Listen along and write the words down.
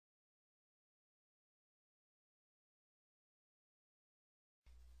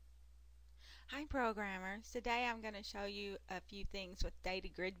Hi programmers, today I'm going to show you a few things with data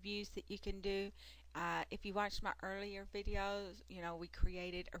grid views that you can do. If you watched my earlier videos, we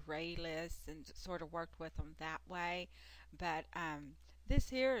created array lists and sort of worked with them that way. But this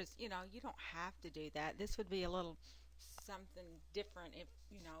here is, you don't have to do that. This would be a little something different if,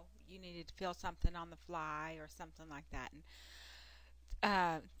 you needed to fill something on the fly or something like that.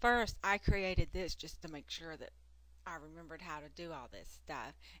 And first I created this just to make sure that I remembered how to do all this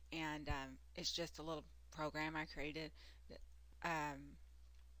stuff, and it's just a little program I created, um,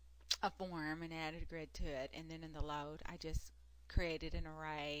 a form, and added a grid to it, and then in the load I just created an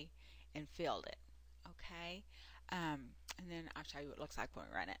array and filled it. Okay, and then I'll show you what it looks like when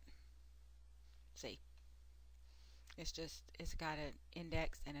we run it. See, it's got an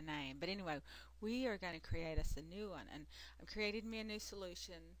index and a name. But anyway, we are going to create us a new one, and I've created me a new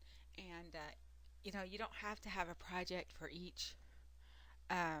solution, and you don't have to have a project for each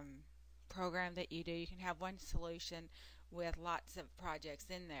program that you do. You can have one solution with lots of projects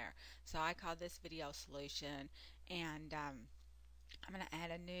in there. So I call this video solution, and I'm going to add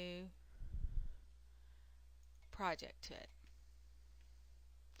a new project to it.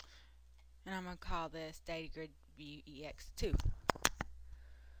 And I'm going to call this DataGridView EX2.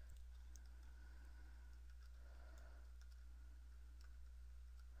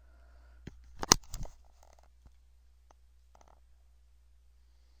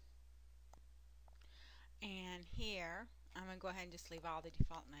 And here, I'm going to go ahead and just leave all the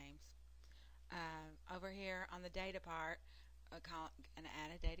default names. Over here on the data part, I'm going to add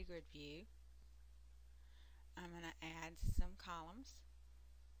a data grid view. I'm going to add some columns.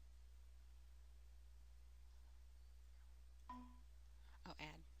 Oh, add.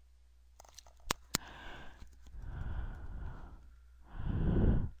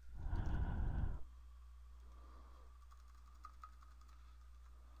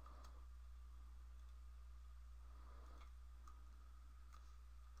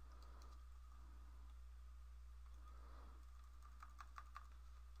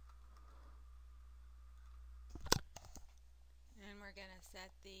 And we're going to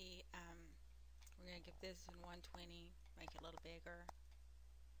set we're going to give this in 120, make it a little bigger.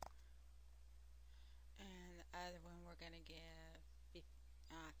 And the other one we're going to give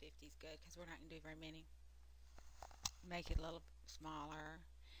 50 is good because we're not going to do very many. Make it a little smaller.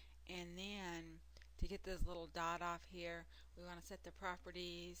 And then to get this little dot off here, we want to set the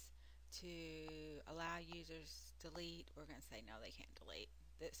properties to allow users to delete. We're going to say no, they can't delete.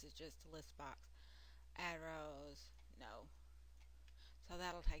 This is just a list box. Add rows, no. So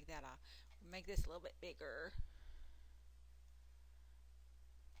that'll take that off. We'll make this a little bit bigger.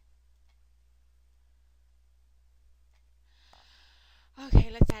 Okay,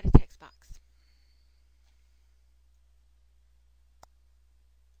 let's add a text box.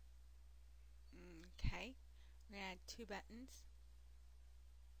 Okay, we're going to add 2 buttons.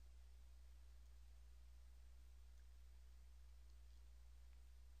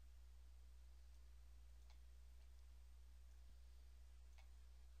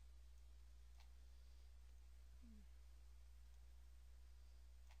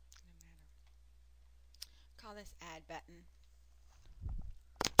 Call this add button.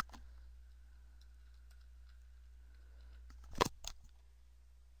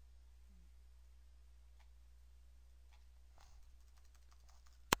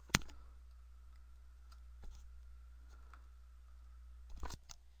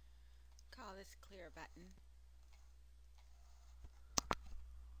 Call this clear button.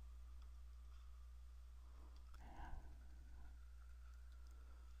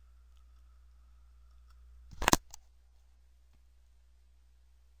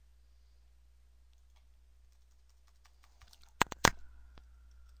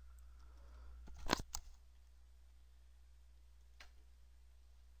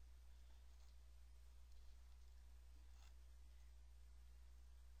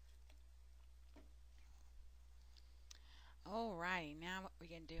 Alrighty, now what we're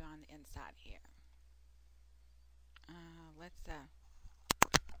going to do on the inside here. Let's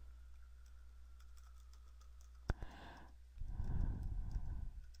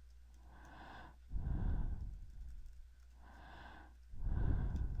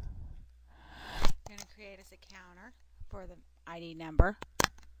going to create us a counter for the ID number.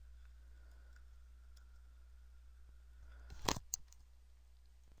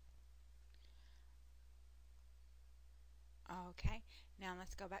 Okay, now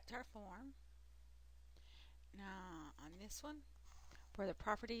let's go back to our form. Now on this one, for the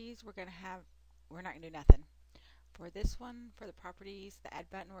properties, we're not going to do nothing. For this one, for the properties, the add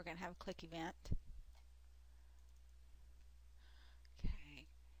button, we're going to have a click event. Okay,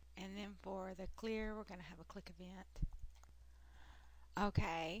 And then for the clear, we're going to have a click event.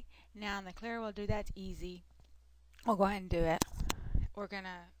 Okay, now in the clear we'll do that's easy. We'll go ahead and do it. We're going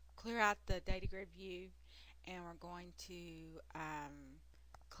to clear out the data grid view, and we're going to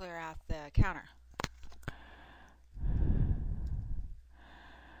clear out the counter.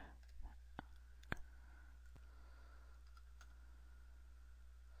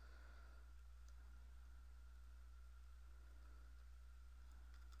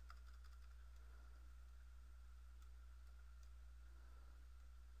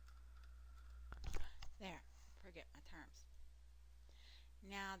 There, forget my terms.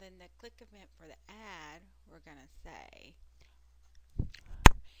 Now then the click event for the add, we're going to say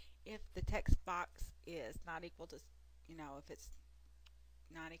if the text box is not equal to, if it's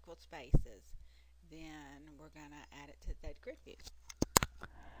not equal spaces, then we're going to add it to the grid view.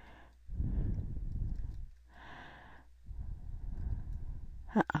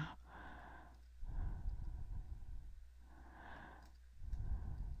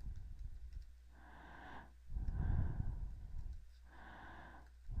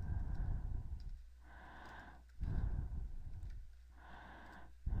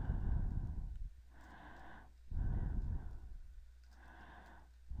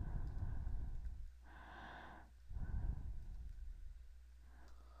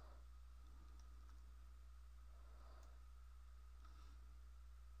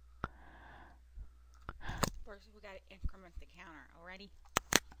 First, we got to increment the counter. Already?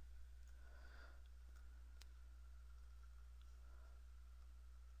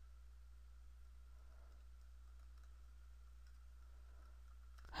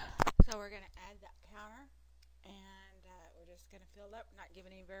 So we're going to add that counter, and we're just going to fill it up, not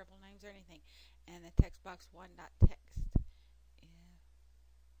giving any variable names or anything. And the text box 1.text.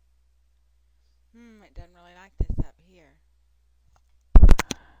 It doesn't really like this up here.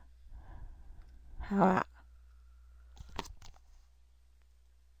 How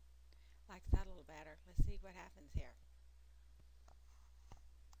likes that a little better. Let's see what happens here.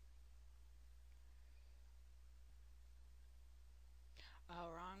 Oh,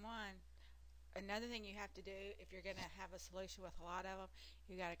 wrong one. Another thing you have to do if you're going to have a solution with a lot of them,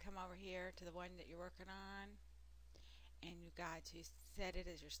 you got to come over here to the one that you're working on, and you got to set it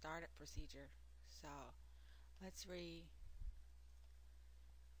as your startup procedure. So let's redo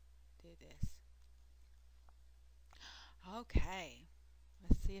this. Okay,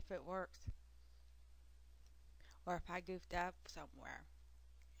 let's see if it works, or if I goofed up somewhere.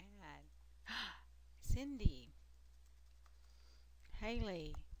 Add Cindy,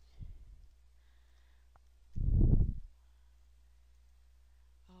 Haley,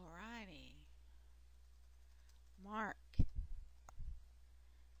 alrighty, Mark.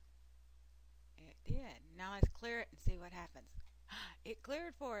 It did. Now let's clear it and see what happens. It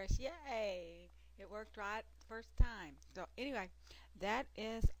cleared for us. Yay! It worked right the first time. So anyway, that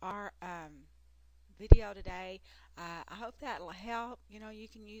is our video today. I hope that'll help. You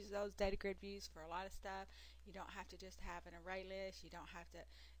can use those data grid views for a lot of stuff. You don't have to just have an array list. You don't have to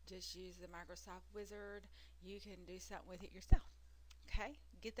just use the Microsoft Wizard. You can do something with it yourself. Okay?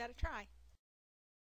 Give that a try.